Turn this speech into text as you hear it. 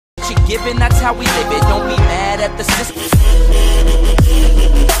giving, that's how we live it. Don't be mad at the system.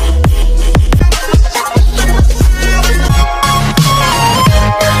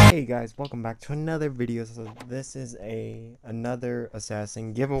 Hey guys, welcome back to another video. So this is another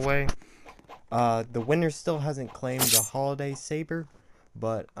assassin giveaway. The winner still hasn't claimed the holiday saber,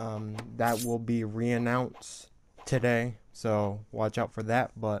 but that will be re-announced today, so watch out for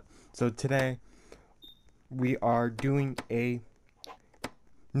that. But so today we are doing a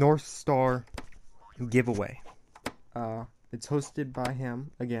North Star giveaway. It's hosted by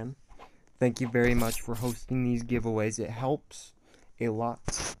him again. Thank you very much for hosting these giveaways. It helps a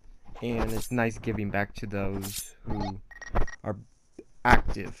lot, and it's nice giving back to those who are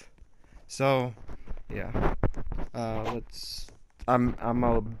active. So yeah, I'm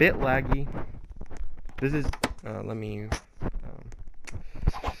a bit laggy. This is let me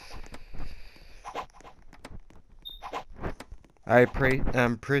I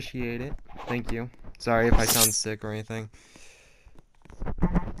appreciate it. Thank you. Sorry if I sound sick or anything.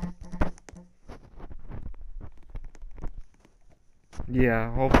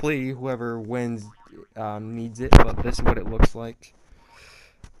 Yeah, hopefully whoever wins needs it, but this is what it looks like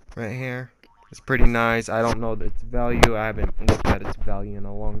right here. It's pretty nice. I don't know its value. I haven't looked at its value in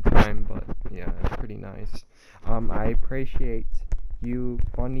a long time, but yeah, it's pretty nice. I appreciate you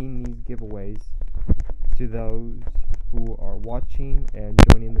funding these giveaways to those who are watching and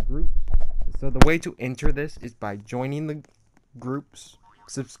joining the groups. So the way to enter this is by joining the groups,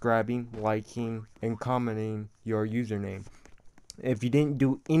 subscribing, liking, and commenting your username. If you didn't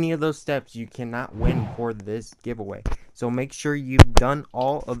do any of those steps, you cannot win for this giveaway. So make sure you've done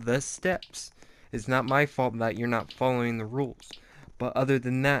all of the steps. It's not my fault that you're not following the rules. But other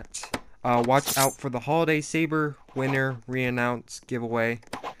than that, watch out for the Holiday Saber winner re-announce giveaway.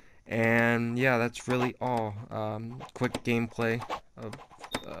 And yeah, that's really all. Quick gameplay of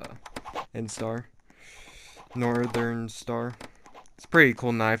Northern Star. It's a pretty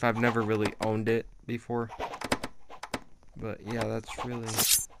cool knife. I've never really owned it before. But yeah, that's really,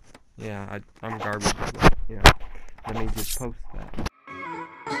 yeah, I'm garbage, but yeah, let me just post that.